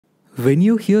When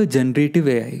you hear generative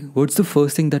AI, what's the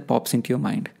first thing that pops into your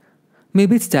mind?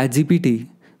 Maybe it's ChatGPT.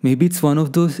 Maybe it's one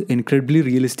of those incredibly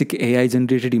realistic AI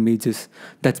generated images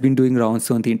that's been doing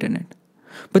rounds on the internet.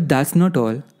 But that's not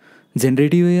all.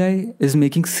 Generative AI is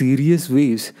making serious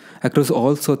waves across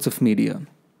all sorts of media.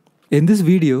 In this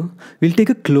video, we'll take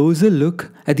a closer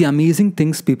look at the amazing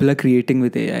things people are creating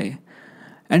with AI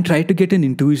and try to get an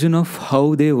intuition of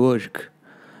how they work,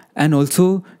 and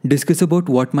also discuss about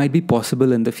what might be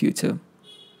possible in the future.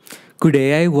 Could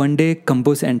AI one day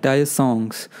compose entire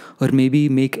songs or maybe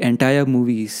make entire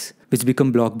movies which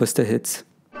become blockbuster hits?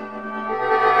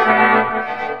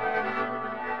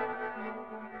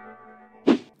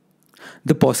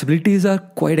 The possibilities are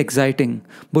quite exciting,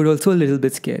 but also a little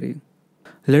bit scary.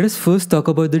 Let us first talk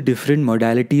about the different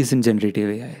modalities in generative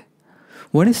AI.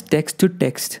 One is text to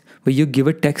text, where you give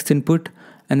a text input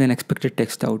and then expect a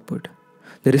text output.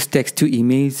 There is text to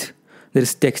image, there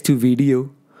is text to video,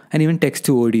 and even text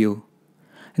to audio.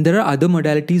 And there are other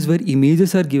modalities where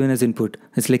images are given as input.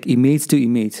 It's like image to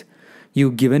image.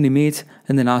 You give an image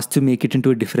and then ask to make it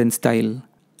into a different style.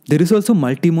 There is also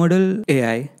multimodal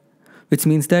AI, which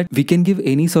means that we can give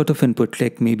any sort of input,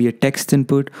 like maybe a text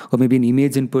input or maybe an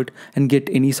image input, and get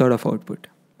any sort of output.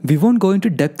 We won't go into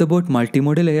depth about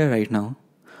multimodal AI right now.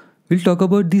 We'll talk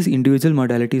about these individual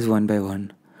modalities one by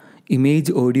one. Image,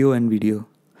 audio, and video.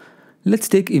 Let's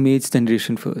take image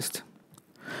generation first.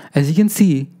 As you can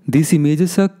see, these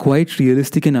images are quite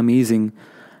realistic and amazing,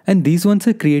 and these ones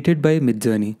are created by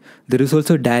Midjourney. There is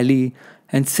also DALL-E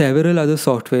and several other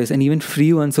softwares and even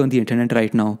free ones on the internet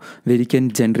right now where you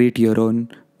can generate your own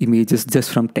images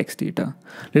just from text data.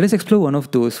 Let us explore one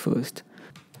of those first.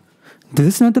 This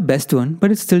is not the best one,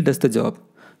 but it still does the job.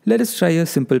 Let us try a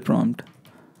simple prompt.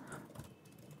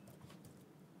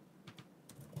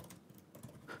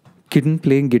 Kitten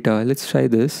playing guitar. Let's try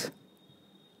this.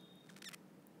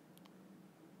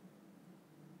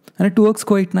 And it works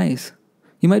quite nice.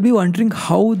 You might be wondering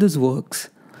how this works.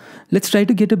 Let's try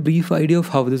to get a brief idea of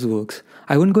how this works.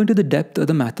 I won't go into the depth or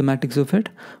the mathematics of it,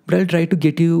 but I'll try to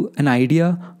get you an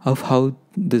idea of how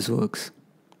this works.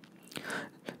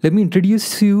 Let me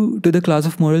introduce you to the class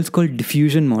of models called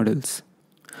diffusion models.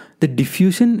 The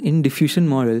diffusion in diffusion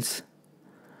models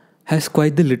has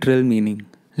quite the literal meaning.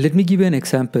 Let me give you an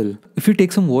example. If you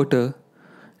take some water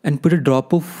and put a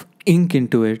drop of ink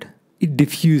into it, it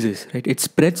diffuses, right? It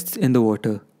spreads in the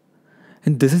water.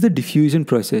 And this is the diffusion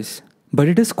process. But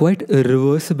it is quite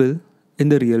irreversible in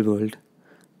the real world.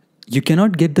 You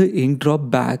cannot get the ink drop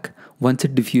back once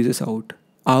it diffuses out.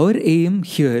 Our aim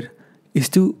here is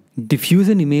to diffuse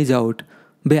an image out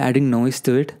by adding noise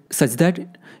to it such that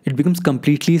it becomes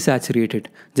completely saturated.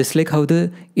 Just like how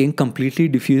the ink completely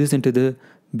diffuses into the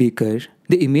beaker,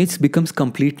 the image becomes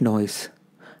complete noise.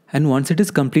 And once it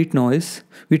is complete noise,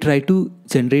 we try to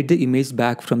generate the image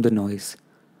back from the noise.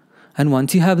 And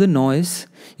once you have the noise,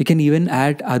 you can even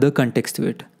add other context to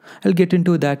it. I'll get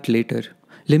into that later.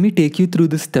 Let me take you through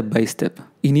this step by step.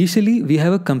 Initially, we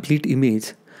have a complete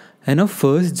image, and our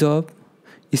first job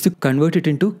is to convert it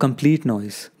into complete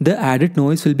noise. The added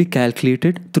noise will be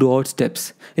calculated throughout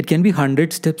steps. It can be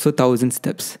 100 steps or 1000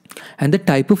 steps. And the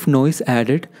type of noise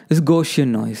added is Gaussian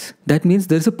noise. That means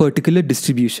there is a particular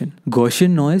distribution. Gaussian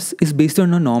noise is based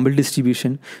on a normal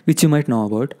distribution, which you might know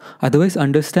about. Otherwise,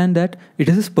 understand that it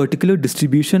is a particular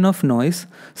distribution of noise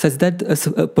such that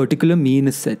a particular mean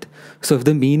is set. So if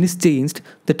the mean is changed,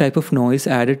 the type of noise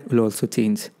added will also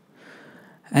change.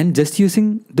 And just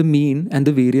using the mean and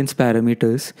the variance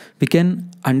parameters, we can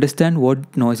understand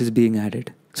what noise is being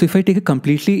added. So if I take a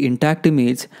completely intact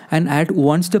image and add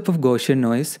one step of Gaussian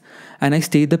noise, and I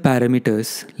state the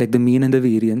parameters like the mean and the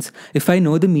variance, if I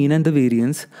know the mean and the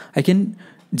variance, I can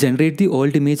generate the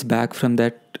old image back from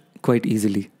that quite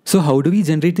easily. So how do we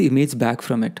generate the image back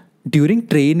from it? During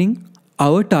training,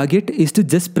 our target is to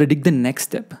just predict the next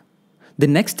step. The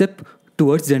next step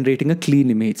towards generating a clean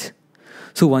image.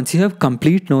 So once you have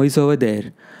complete noise over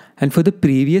there, and for the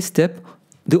previous step,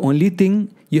 the only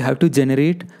thing you have to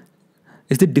generate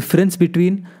is the difference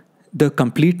between the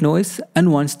complete noise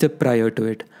and one step prior to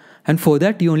it. And for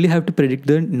that, you only have to predict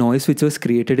the noise which was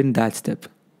created in that step.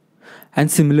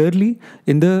 And similarly,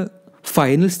 in the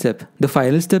final step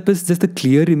is just a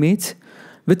clear image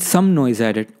with some noise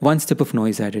added, one step of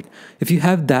noise added. If you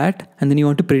have that and then you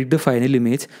want to predict the final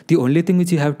image, the only thing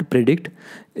which you have to predict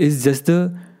is just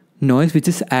the noise which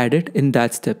is added in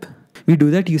that step. We do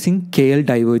that using KL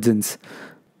divergence.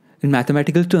 In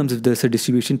mathematical terms, if there's a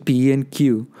distribution P and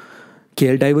Q,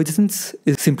 KL divergence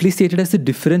is simply stated as the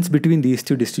difference between these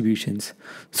two distributions.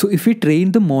 So if we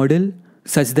train the model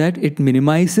such that it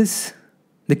minimizes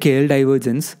the KL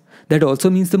divergence, That also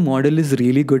means the model is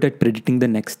really good at predicting the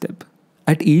next step.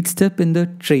 At each step in the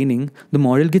training, the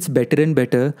model gets better and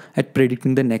better at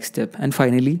predicting the next step, and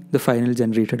finally, the final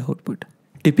generated output.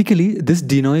 Typically, this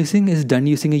denoising is done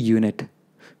using a unit,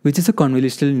 which is a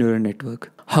convolutional neural network.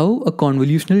 How a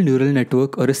convolutional neural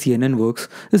network or a CNN works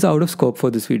is out of scope for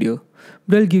this video,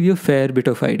 but I'll give you a fair bit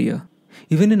of idea.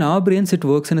 Even in our brains, it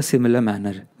works in a similar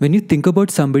manner. When you think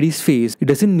about somebody's face, it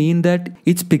doesn't mean that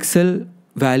each pixel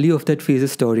value of that face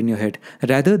is stored in your head.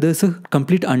 Rather, there's a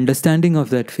complete understanding of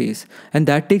that face, and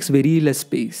that takes very less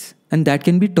space. And that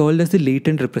can be told as the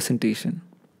latent representation.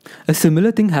 A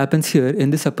similar thing happens here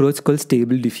in this approach called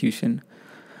Stable Diffusion.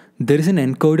 There is an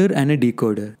encoder and a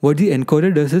decoder. What the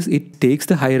encoder does is it takes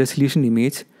the high resolution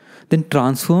image, then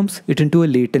transforms it into a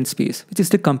latent space, which is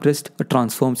the compressed or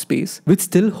transformed space, which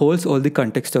still holds all the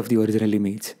context of the original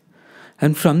image.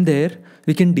 And from there,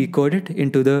 we can decode it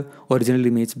into the original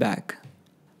image back.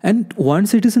 And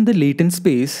once it is in the latent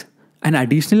space, an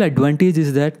additional advantage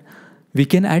is that we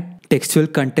can add textual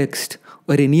context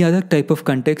or any other type of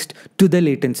context to the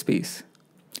latent space.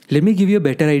 Let me give you a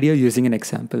better idea using an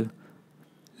example.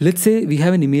 Let's say we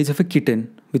have an image of a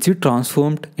kitten which we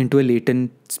transformed into a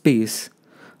latent space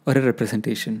or a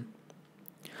representation.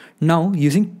 Now,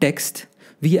 using text,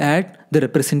 we add the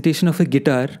representation of a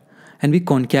guitar and we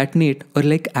concatenate or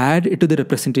add it to the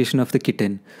representation of the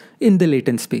kitten in the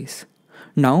latent space.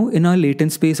 Now, in our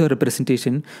latent space or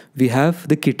representation, we have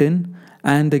the kitten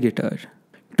and the guitar.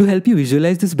 To help you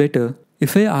visualize this better,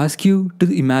 if I ask you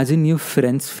to imagine your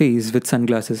friend's face with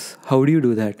sunglasses, how do you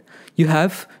do that? You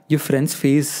have your friend's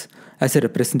face as a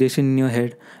representation in your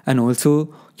head, and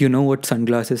also you know what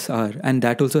sunglasses are, and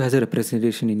that also has a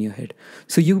representation in your head.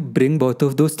 So you bring both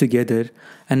of those together,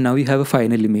 and now you have a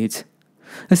final image.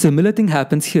 A similar thing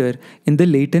happens here. In the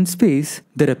latent space,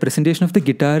 the representation of the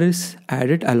guitar is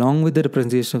added along with the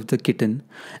representation of the kitten,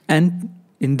 and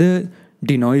in the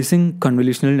denoising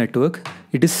convolutional network,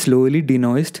 it is slowly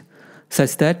denoised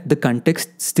such that the context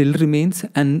still remains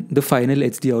and the final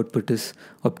HD output is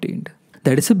obtained.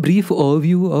 That is a brief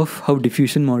overview of how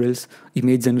diffusion models,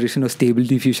 image generation or stable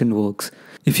diffusion works.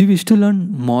 If you wish to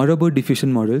learn more about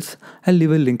diffusion models, I'll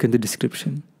leave a link in the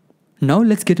description. Now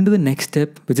let's get into the next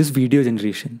step, which is video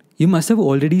generation. You must have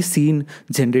already seen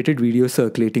generated videos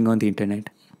circulating on the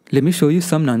internet. Let me show you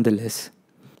some nonetheless.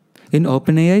 In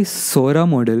OpenAI's Sora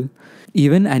model,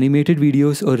 even animated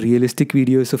videos or realistic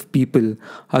videos of people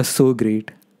are so great.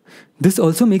 This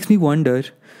also makes me wonder,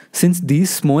 since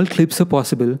these small clips are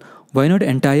possible, why not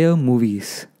entire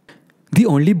movies? The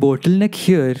only bottleneck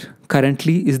here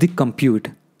currently is the compute.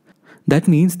 That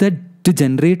means that to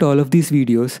generate all of these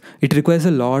videos, it requires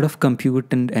a lot of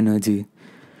compute and energy.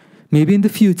 Maybe in the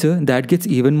future, that gets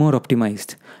even more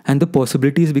optimized and the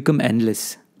possibilities become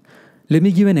endless. Let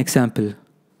me give an example.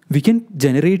 We can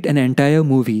generate an entire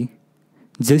movie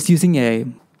just using AI.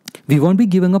 We won't be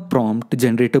giving a prompt to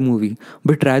generate a movie,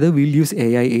 but rather we'll use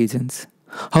AI agents.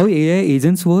 How AI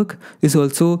agents work is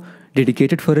also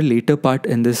dedicated for a later part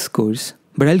in this course,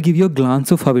 but I'll give you a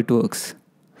glance of how it works.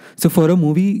 So for a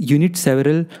movie, you need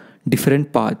several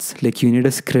different parts, like you need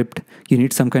a script, you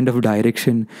need some kind of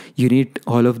direction, you need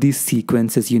all of these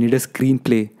sequences, you need a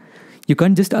screenplay. You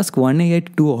can't just ask one AI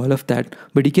to do all of that,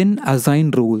 but you can assign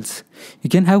roles.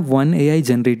 You can have one AI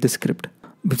generate the script,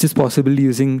 which is possible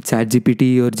using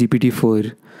ChatGPT or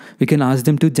GPT-4. We can ask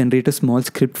them to generate a small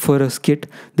script for a skit,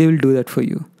 they will do that for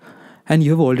you. And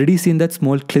you have already seen that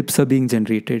small clips are being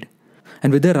generated.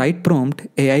 And with the right prompt,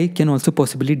 AI can also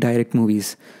possibly direct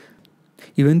movies.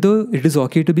 Even though it is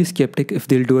okay to be skeptic if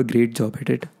they'll do a great job at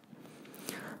it.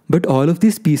 But all of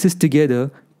these pieces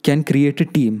together can create a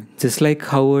team, just like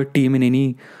how a team in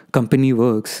any company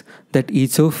works, that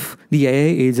each of the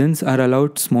AI agents are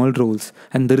allowed small roles,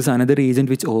 and there is another agent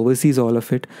which oversees all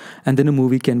of it, and then a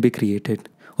movie can be created.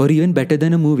 Or even better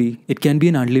than a movie, it can be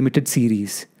an unlimited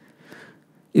series.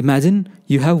 Imagine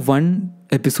you have one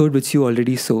episode which you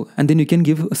already saw, and then you can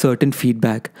give a certain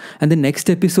feedback, and the next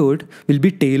episode will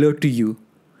be tailored to you.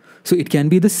 So it can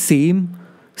be the same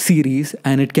series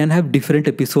and it can have different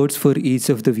episodes for each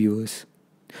of the viewers.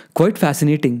 Quite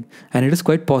fascinating, and it is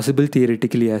quite possible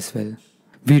theoretically as well.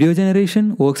 Video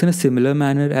generation works in a similar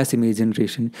manner as image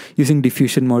generation, using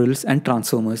diffusion models and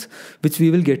transformers, which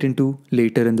we will get into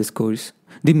later in this course.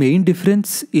 The main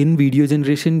difference in video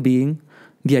generation being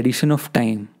the addition of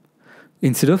time.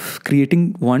 Instead of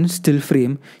creating one still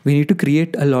frame, we need to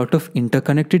create a lot of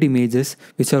interconnected images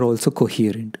which are also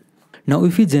coherent. Now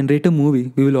if we generate a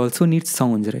movie, we will also need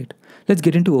sounds, right? Let's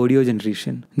get into audio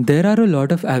generation. There are a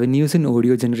lot of avenues in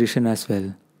audio generation as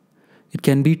well. It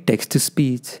can be text to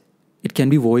speech, It can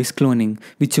be voice cloning,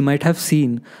 which you might have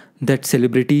seen that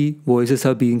celebrity voices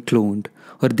are being cloned,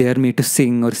 or they are made to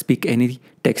sing or speak any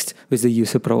text which the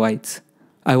user provides.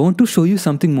 I want to show you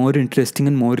something more interesting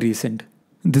and more recent.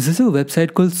 This is a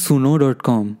website called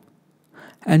suno.com,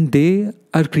 and they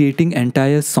are creating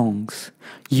entire songs.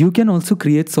 You can also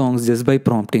create songs just by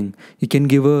prompting. You can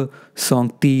give a song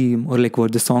theme or like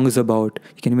what the song is about.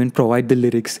 You can even provide the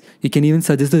lyrics. You can even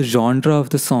suggest the genre of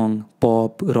the song,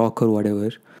 pop, rock, or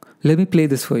whatever. Let me play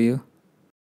this for you.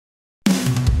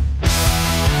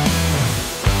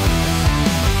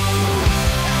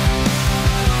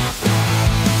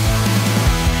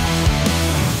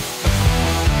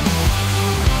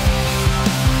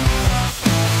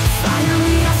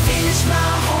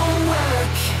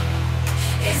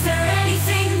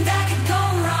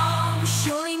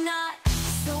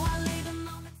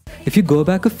 If you go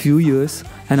back a few years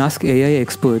and ask AI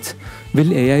experts,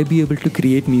 will AI be able to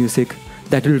create music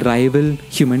that will rival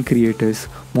human creators?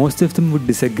 Most of them would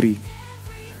disagree.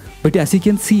 But as you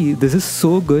can see, this is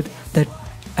so good that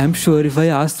I'm sure if I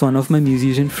asked one of my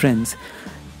musician friends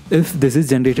if this is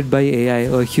generated by AI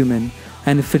or human,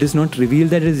 and if it is not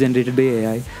revealed that it is generated by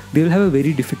AI, they will have a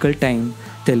very difficult time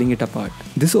telling it apart.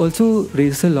 This also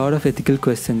raises a lot of ethical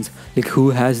questions, like who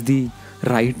has the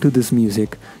right to this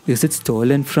music? Is it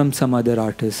stolen from some other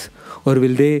artist? Or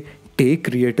will they take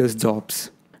creators'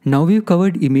 jobs? Now we've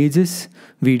covered images,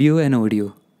 video and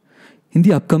audio. In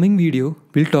the upcoming video,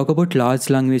 we'll talk about large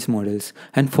language models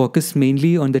and focus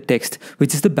mainly on the text,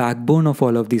 which is the backbone of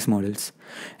all of these models.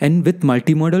 And with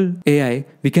multimodal AI,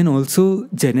 we can also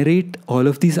generate all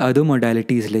of these other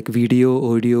modalities like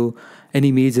video, audio and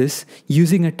images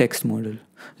using a text model.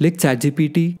 Like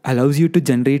ChatGPT allows you to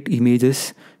generate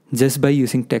images just by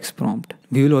using text prompt.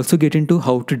 We will also get into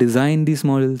how to design these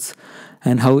models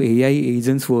and how AI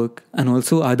agents work, and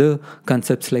also other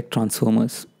concepts like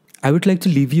transformers. I would like to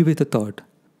leave you with a thought.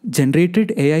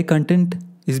 Generated AI content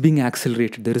is being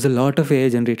accelerated. There is a lot of AI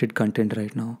generated content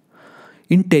right now.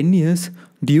 In 10 years,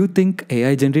 do you think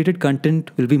AI generated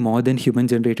content will be more than human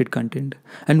generated content?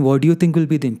 And what do you think will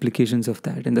be the implications of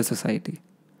that in the society?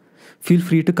 Feel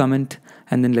free to comment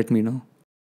and then let me know.